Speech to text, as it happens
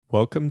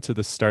Welcome to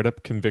the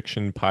Startup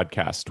Conviction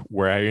Podcast,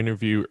 where I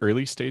interview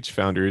early stage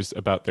founders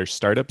about their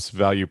startup's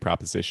value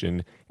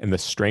proposition and the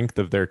strength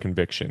of their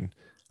conviction.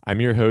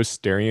 I'm your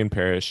host, Darian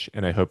Parrish,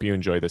 and I hope you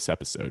enjoy this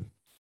episode.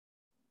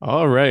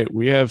 All right,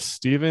 we have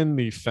Stephen,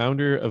 the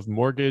founder of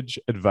Mortgage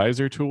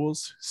Advisor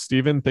Tools.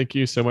 Stephen, thank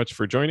you so much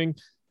for joining.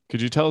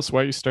 Could you tell us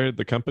why you started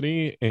the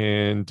company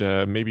and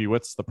maybe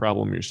what's the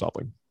problem you're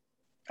solving?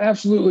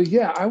 Absolutely.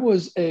 Yeah, I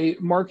was a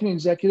marketing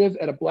executive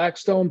at a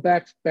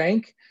Blackstone-backed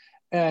bank.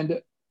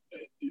 And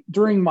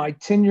during my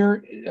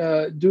tenure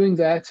doing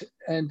that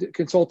and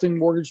consulting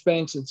mortgage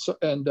banks and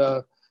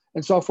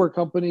software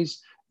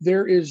companies,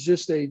 there is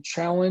just a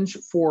challenge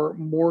for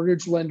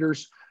mortgage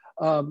lenders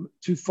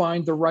to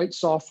find the right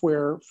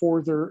software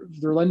for their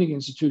lending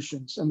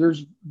institutions. And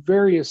there's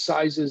various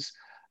sizes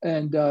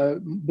and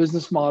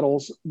business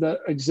models that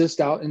exist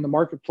out in the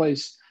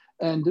marketplace.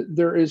 And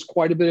there is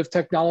quite a bit of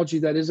technology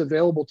that is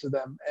available to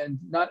them. And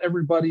not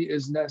everybody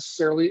is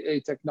necessarily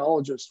a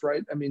technologist,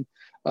 right? I mean,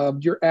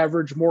 your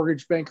average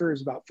mortgage banker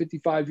is about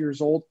 55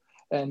 years old.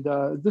 And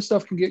this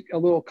stuff can get a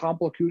little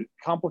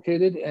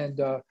complicated.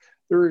 And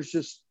there is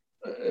just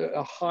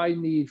a high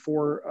need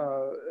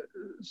for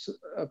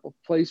a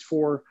place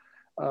for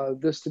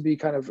this to be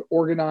kind of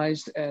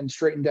organized and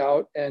straightened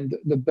out, and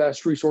the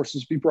best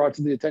resources be brought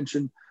to the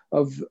attention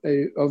of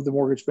the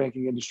mortgage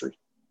banking industry.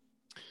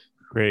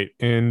 Great.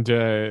 And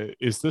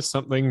is this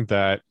something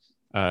that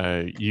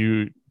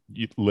you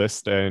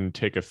list and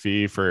take a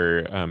fee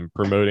for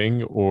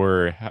promoting,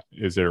 or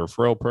is it a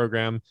referral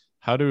program?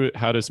 How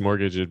does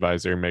Mortgage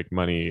Advisor make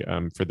money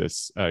for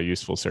this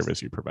useful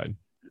service you provide?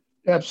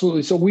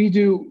 Absolutely. So we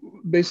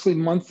do basically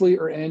monthly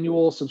or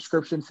annual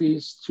subscription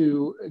fees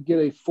to get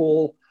a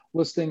full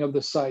listing of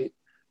the site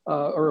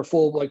or a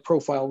full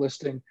profile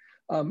listing.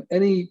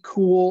 Any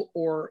cool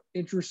or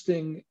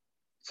interesting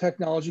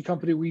technology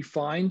company we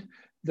find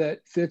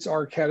that fits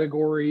our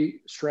category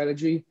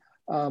strategy,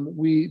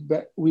 we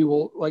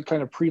will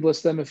kind of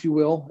pre-list them, if you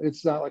will.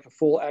 It's not like a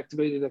full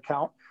activated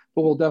account,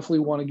 but we'll definitely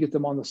want to get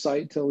them on the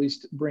site to at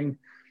least bring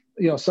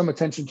some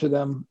attention to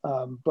them.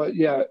 But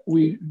yeah,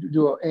 we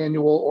do an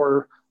annual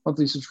or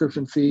monthly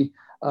subscription fee.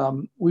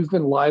 We've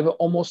been live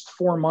almost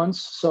 4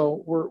 months,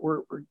 so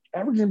we're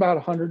averaging about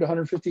 100 to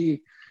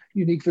 150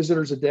 unique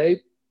visitors a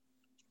day.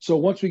 So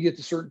once we get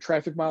to certain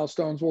traffic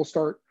milestones, we'll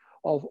start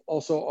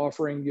also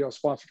offering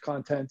sponsored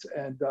content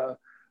and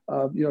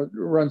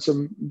run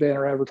some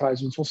banner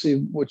advertisements. We'll see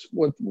what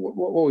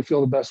we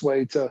feel the best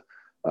way to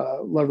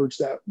leverage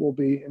that will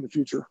be in the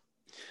future.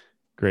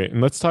 Great.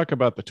 And let's talk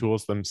about the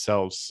tools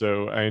themselves.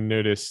 So I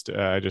noticed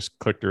I just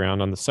clicked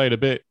around on the site a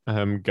bit,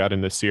 got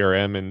into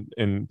CRM,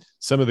 and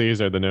some of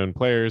these are the known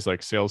players like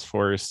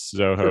Salesforce,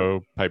 Zoho,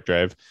 sure,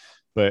 Pipedrive,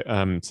 but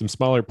some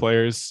smaller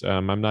players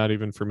I'm not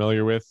even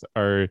familiar with.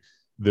 Are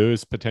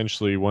those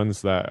potentially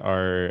ones that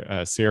are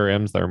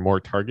CRMs that are more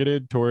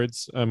targeted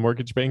towards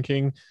mortgage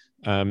banking?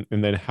 And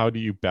then how do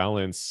you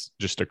balance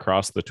just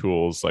across the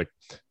tools, like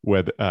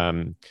with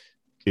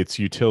its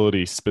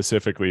utility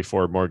specifically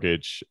for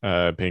mortgage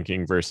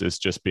banking versus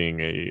just being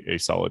a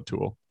solid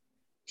tool?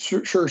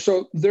 Sure.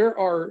 So there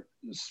are,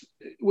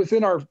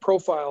 within our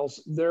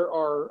profiles, there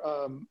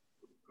are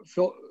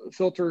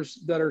filters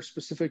that are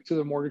specific to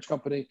the mortgage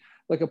company,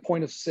 like a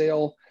point of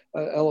sale,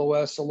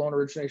 LOS, a loan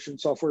origination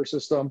software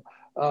system.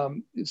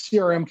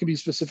 CRM can be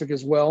specific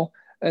as well.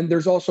 And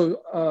there's also,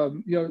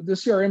 the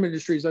CRM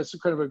industry, that's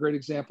kind of a great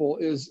example,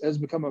 has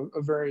become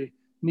a very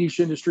niche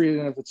industry in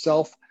and of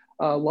itself.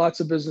 Lots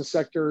of business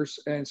sectors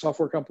and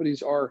software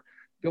companies are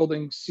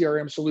building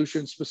CRM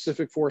solutions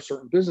specific for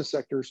certain business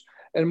sectors,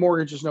 and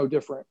mortgage is no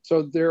different.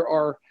 So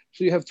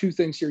you have two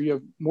things here. You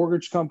have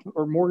mortgage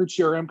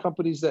CRM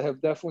companies that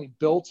have definitely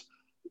built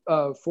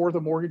for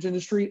the mortgage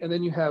industry, and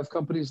then you have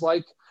companies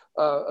like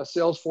a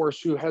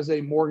Salesforce who has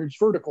a mortgage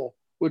vertical,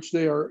 which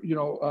they are,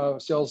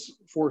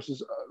 Salesforce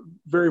is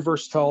very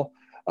versatile,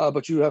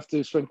 but you have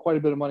to spend quite a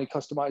bit of money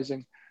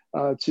customizing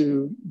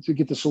to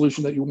get the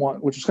solution that you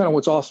want, which is kind of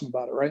what's awesome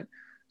about it, right?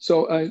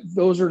 So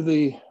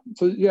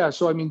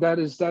so I mean, that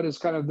is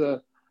kind of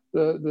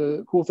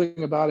the cool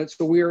thing about it.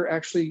 So we are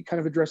actually kind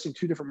of addressing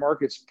two different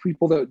markets: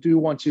 people that do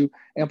want to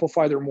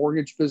amplify their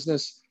mortgage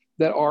business,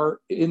 that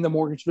are in the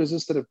mortgage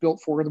business, that have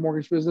built for the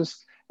mortgage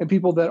business, and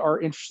people that are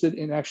interested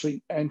in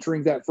actually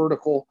entering that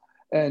vertical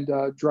and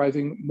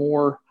driving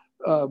more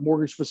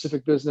mortgage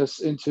specific business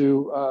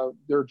into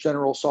their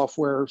general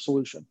software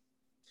solution.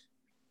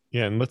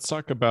 Yeah, and let's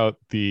talk about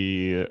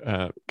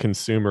the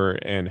consumer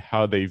and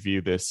how they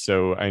view this.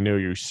 So I know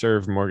you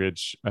serve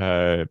mortgage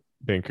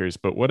bankers,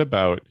 but what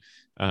about,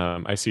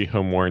 I see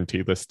home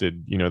warranty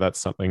listed, that's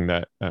something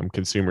that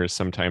consumers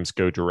sometimes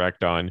go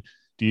direct on.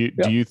 Do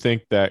you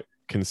think that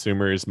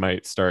consumers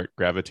might start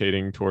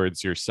gravitating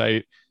towards your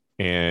site?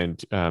 And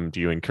do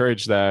you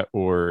encourage that,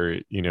 or,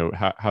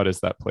 how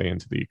does that play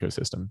into the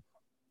ecosystem?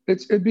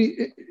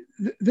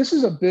 This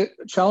is a bit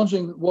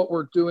challenging what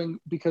we're doing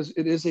because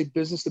it is a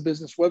business to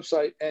business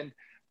website, and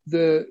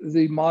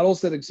the models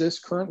that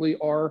exist currently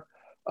are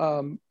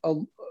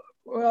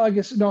Well, I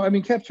guess no. I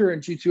mean, Capture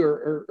and G2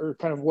 are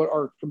kind of what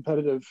our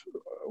competitors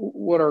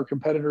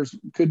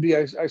could be.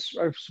 I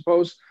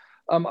suppose.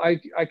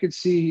 I could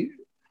see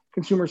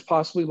consumers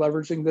possibly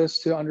leveraging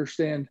this to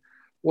understand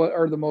what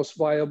are the most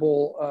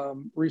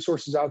viable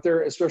resources out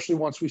there, especially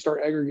once we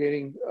start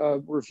aggregating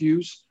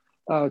reviews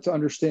to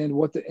understand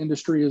what the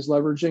industry is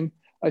leveraging.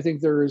 I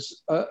think there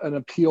is an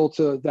appeal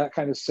to that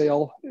kind of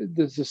sale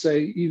to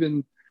say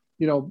even,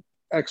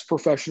 X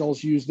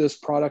professionals use this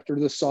product or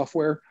this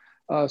software,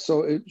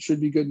 so it should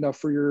be good enough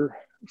for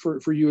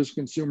you as a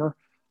consumer.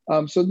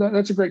 So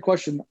that's a great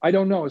question. I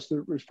don't know. It's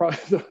probably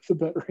the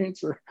better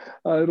answer.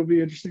 It'll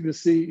be interesting to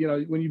see.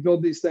 When you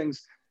build these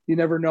things, you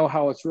never know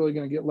how it's really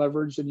going to get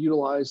leveraged and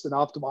utilized and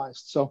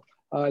optimized. So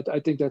I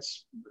think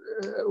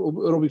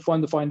it'll be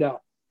fun to find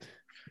out.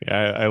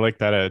 Yeah, I like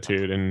that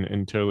attitude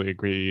and totally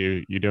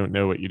agree. You don't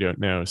know what you don't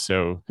know.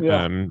 So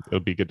Yeah. it'll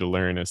be good to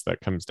learn as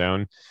that comes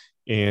down.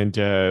 And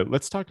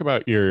let's talk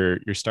about your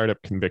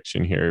startup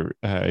conviction here.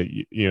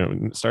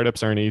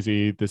 Startups aren't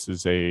easy. This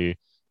is a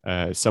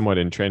somewhat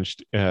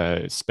entrenched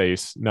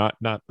space, not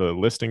the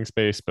listing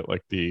space, but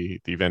like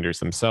the vendors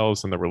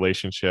themselves and the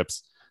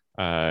relationships.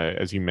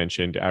 As you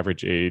mentioned,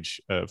 average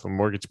age of a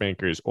mortgage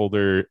banker is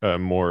older,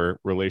 more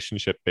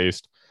relationship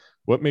based.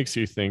 What makes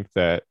you think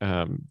that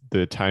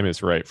the time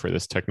is right for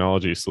this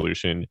technology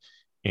solution,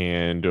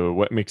 and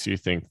what makes you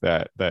think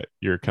that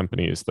your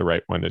company is the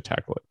right one to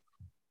tackle it?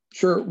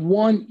 Sure.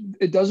 One,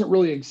 it doesn't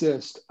really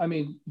exist. I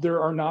mean,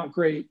 there are not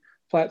great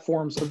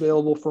platforms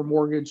available for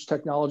mortgage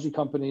technology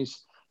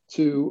companies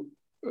to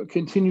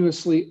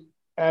continuously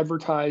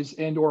advertise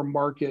and or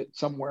market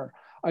somewhere.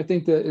 I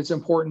think that it's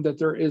important that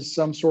there is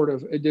some sort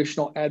of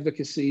additional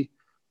advocacy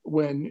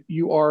when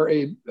you are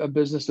a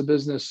business to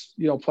business,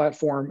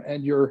 platform,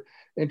 and you're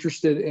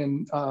interested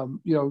in,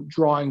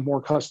 drawing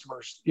more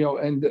customers,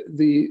 and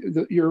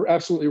you're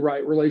absolutely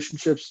right.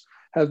 Relationships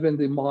have been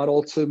the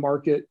model to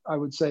market, I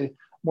would say,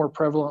 more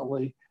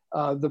prevalently.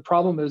 The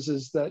problem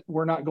is that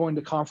we're not going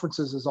to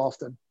conferences as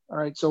often. All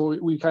right. So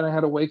we kind of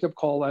had a wake up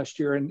call last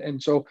year.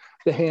 And so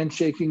the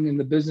handshaking and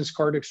the business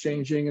card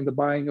exchanging and the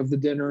buying of the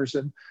dinners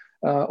and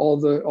all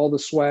the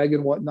swag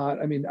and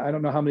whatnot. I mean, I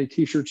don't know how many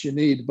t-shirts you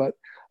need, but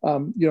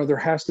there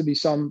has to be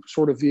some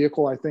sort of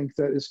vehicle, I think,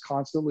 that is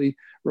constantly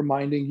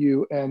reminding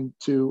you and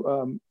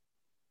to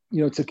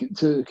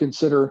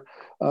consider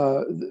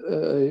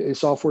a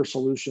software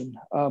solution.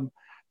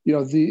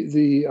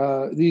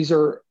 These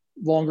are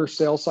longer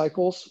sales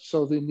cycles,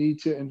 so the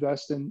need to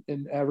invest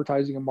in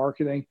advertising and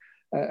marketing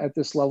at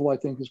this level, I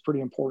think, is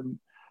pretty important.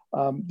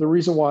 The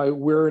reason why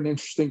we're an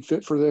interesting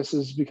fit for this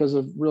is because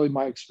of really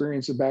my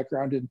experience and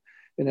background in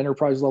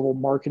enterprise level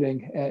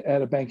marketing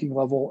at a banking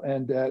level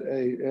and at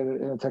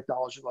a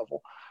technology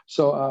level.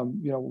 So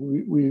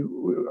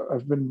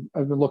I've been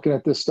looking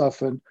at this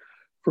stuff and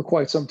for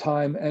quite some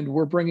time, and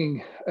we're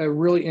bringing a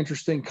really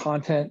interesting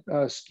content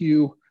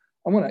SKU.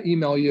 I'm going to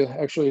email you.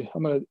 Actually,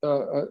 I'm going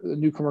to a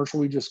new commercial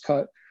we just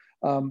cut.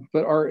 But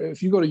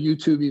if you go to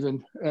YouTube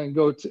even and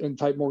and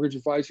type mortgage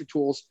advisor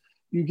tools,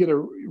 you get a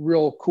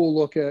real cool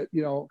look at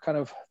kind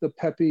of the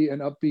peppy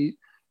and upbeat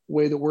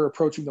way that we're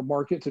approaching the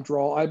market to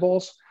draw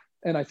eyeballs.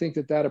 And I think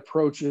that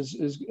approach is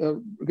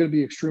going to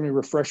be extremely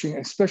refreshing,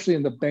 especially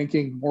in the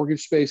banking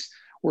mortgage space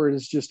where it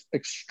is just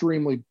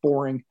extremely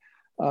boring.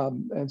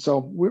 And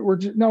so we're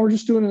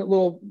just doing it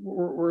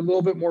we're a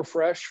little bit more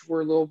fresh.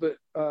 We're a little bit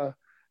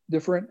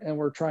different, and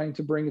we're trying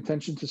to bring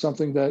attention to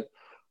something that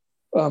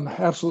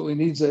absolutely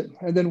needs it.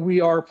 And then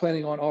we are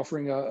planning on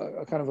offering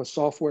a kind of a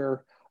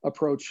software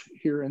approach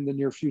here in the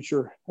near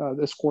future.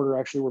 This quarter,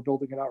 actually, we're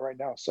building it out right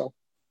now. So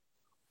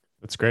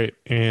that's great.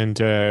 And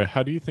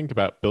how do you think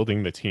about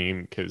building the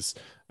team? Because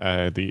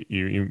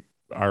you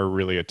are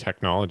really a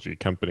technology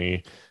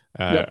company.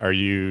 yep.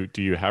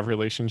 Do you have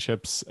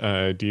relationships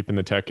deep in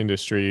the tech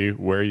industry?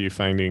 Where are you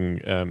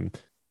finding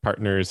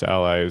partners,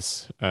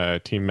 allies,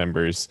 team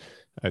members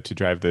to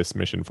drive this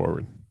mission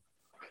forward?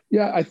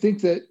 Yeah, I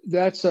think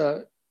that's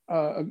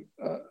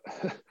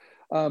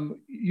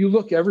you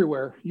look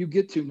everywhere you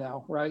get to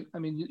now, right? I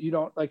mean, you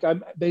don't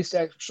I'm based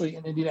actually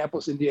in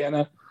Indianapolis,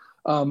 Indiana.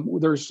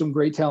 There's some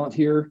great talent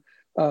here.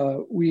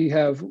 We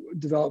have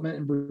development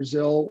in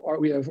Brazil.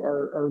 We have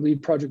our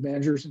lead project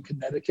managers in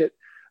Connecticut.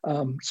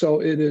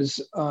 So it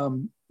is,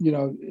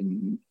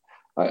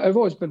 I've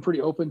always been pretty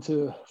open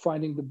to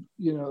finding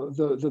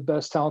the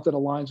best talent that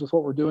aligns with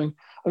what we're doing.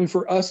 I mean,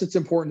 for us, it's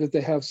important that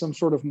they have some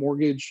sort of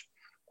mortgage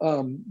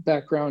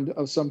background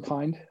of some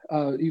kind,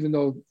 even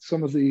though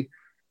some of the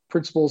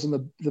principles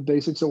and the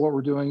basics of what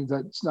we're doing,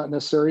 that's not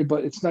necessary,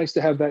 but it's nice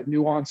to have that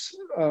nuance,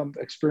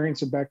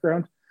 experience and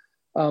background.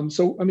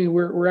 So, I mean,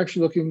 we're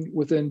actually looking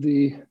within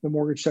the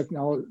mortgage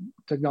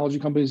technology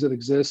companies that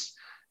exist,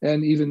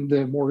 and even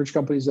the mortgage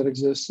companies that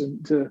exist,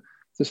 and to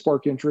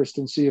spark interest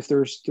and see if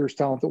there's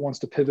talent that wants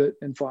to pivot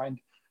and find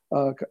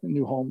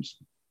new homes.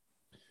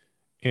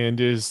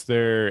 And is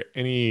there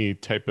any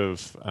type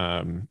of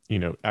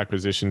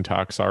acquisition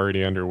talks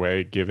already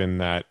underway, given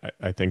that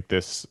I think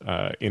this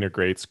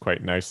integrates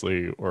quite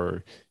nicely,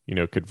 or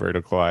could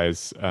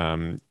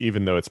verticalize,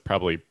 even though it's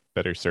probably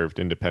better served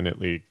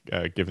independently,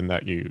 given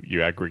that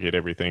you aggregate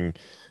everything.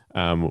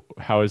 How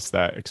has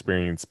that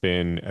experience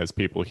been as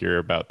people hear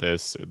about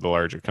this? The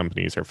larger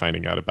companies are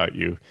finding out about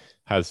you.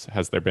 Has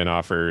there been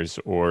offers,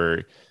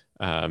 or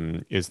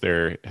has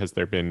there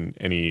been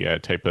any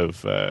type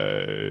of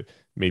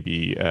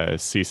maybe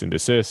cease and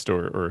desist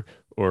or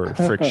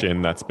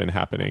friction that's been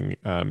happening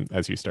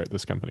as you start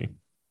this company?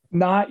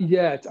 Not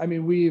yet. I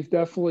mean, we've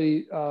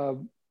definitely,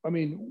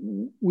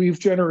 we've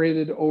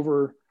generated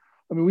over,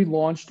 we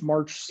launched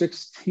March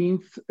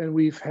 16th and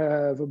we've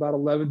have about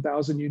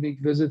 11,000 unique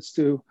visits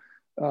to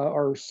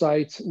our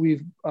site.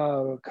 We've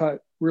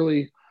cut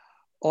really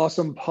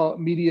awesome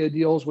media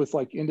deals with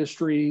like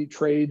industry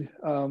trade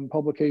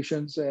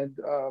publications and,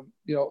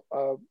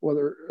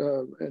 whether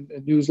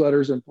and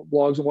newsletters and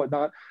blogs and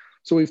whatnot.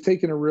 So we've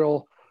taken a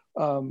real,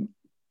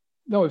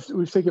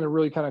 we've taken a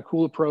really kind of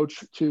cool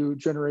approach to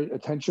generate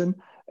attention.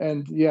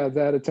 And yeah,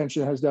 that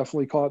attention has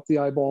definitely caught the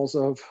eyeballs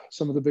of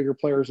some of the bigger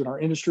players in our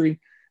industry.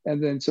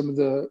 And then some of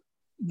the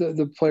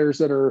players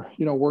that are,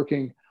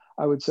 working,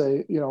 I would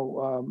say,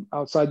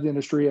 outside the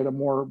industry at a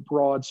more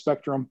broad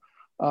spectrum,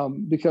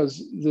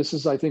 because this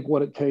is, I think,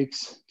 what it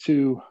takes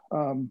to,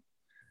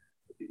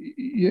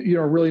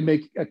 really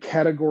make a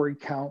category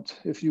count,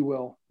 if you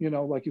will.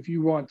 Like if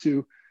you want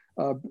to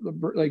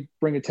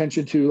bring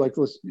attention to, like,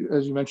 as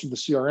you mentioned, the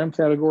CRM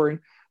category,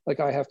 like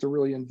I have to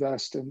really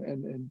invest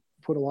and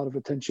put a lot of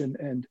attention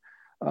and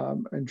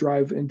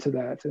drive into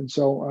that. And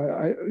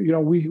so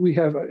we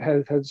have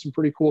had some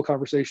pretty cool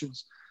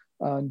conversations,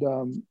 and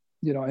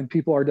and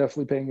people are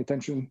definitely paying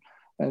attention.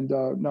 And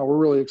no, we're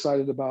really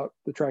excited about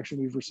the traction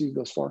we've received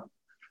thus far.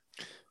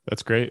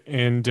 That's great.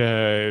 And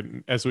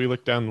as we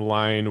look down the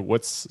line,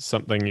 what's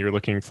something you're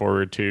looking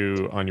forward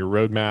to on your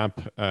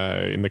roadmap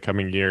in the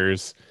coming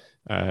years?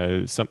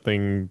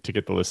 Something to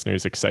get the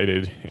listeners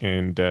excited,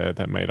 and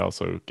that might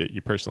also get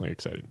you personally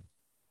excited.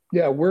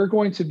 Yeah, we're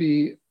going to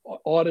be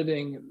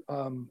auditing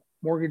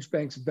mortgage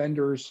banks'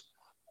 vendors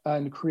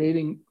and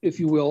creating, if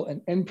you will,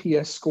 an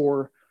NPS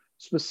score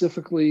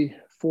specifically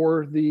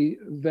for the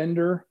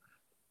vendor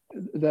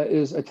that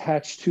is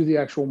attached to the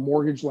actual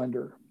mortgage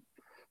lender.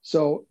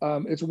 So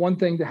it's one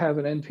thing to have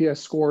an NPS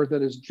score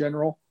that is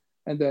general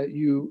and that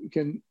you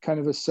can kind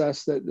of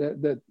assess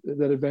that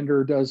a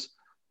vendor does,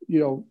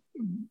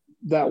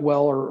 that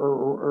well,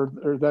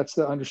 or that's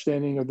the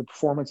understanding of the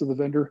performance of the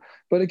vendor.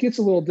 But it gets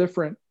a little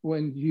different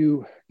when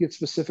you get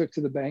specific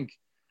to the bank,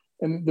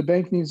 and the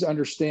bank needs to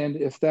understand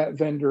if that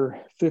vendor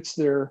fits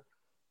their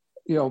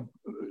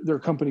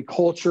company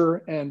culture,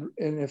 and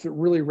if it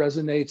really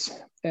resonates,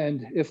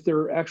 and if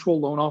their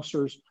actual loan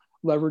officers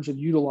leverage and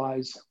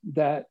utilize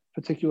that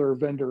particular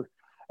vendor.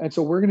 And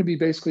so we're going to be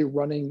basically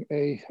running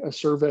a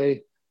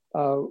survey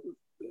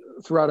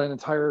throughout an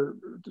entire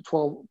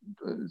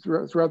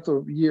throughout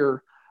the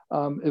year,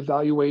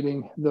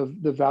 evaluating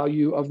the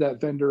value of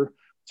that vendor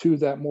to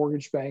that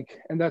mortgage bank.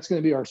 And that's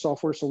going to be our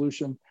software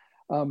solution.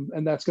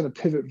 And that's going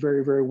to pivot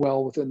very, very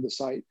well within the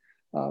site,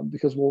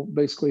 because we'll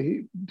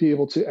basically be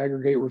able to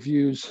aggregate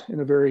reviews in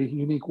a very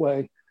unique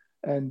way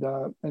and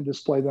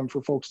display them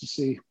for folks to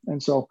see.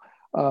 And so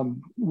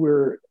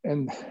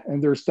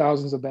there's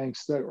thousands of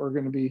banks that are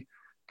going to be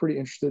pretty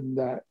interested in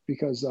that,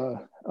 because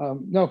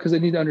because they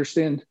need to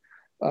understand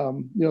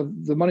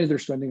the money they're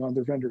spending on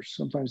their vendors.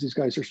 Sometimes these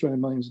guys are spending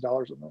millions of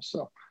dollars on this.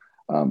 So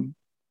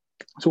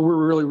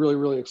we're really, really,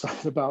 really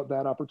excited about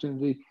that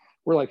opportunity.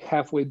 We're like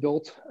halfway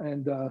built,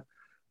 and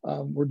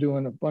we're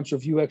doing a bunch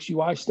of UX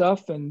UI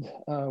stuff, and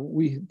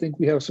we think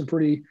we have some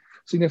pretty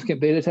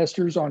significant beta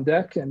testers on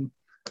deck, and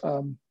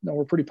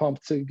we're pretty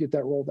pumped to get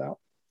that rolled out.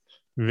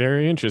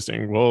 Very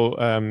interesting. Well,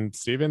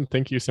 Stephen,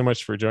 thank you so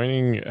much for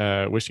joining.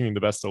 Wishing you the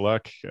best of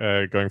luck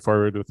going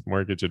forward with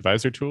Mortgage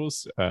Advisor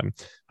Tools.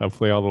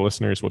 Hopefully all the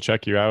listeners will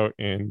check you out,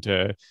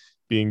 and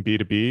being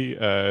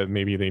B2B,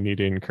 maybe they need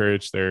to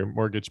encourage their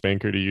mortgage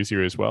banker to use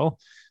you as well.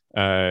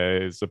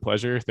 It's a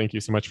pleasure. Thank you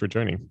so much for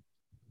joining.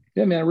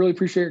 Yeah, man, I really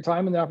appreciate your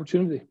time and the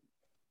opportunity.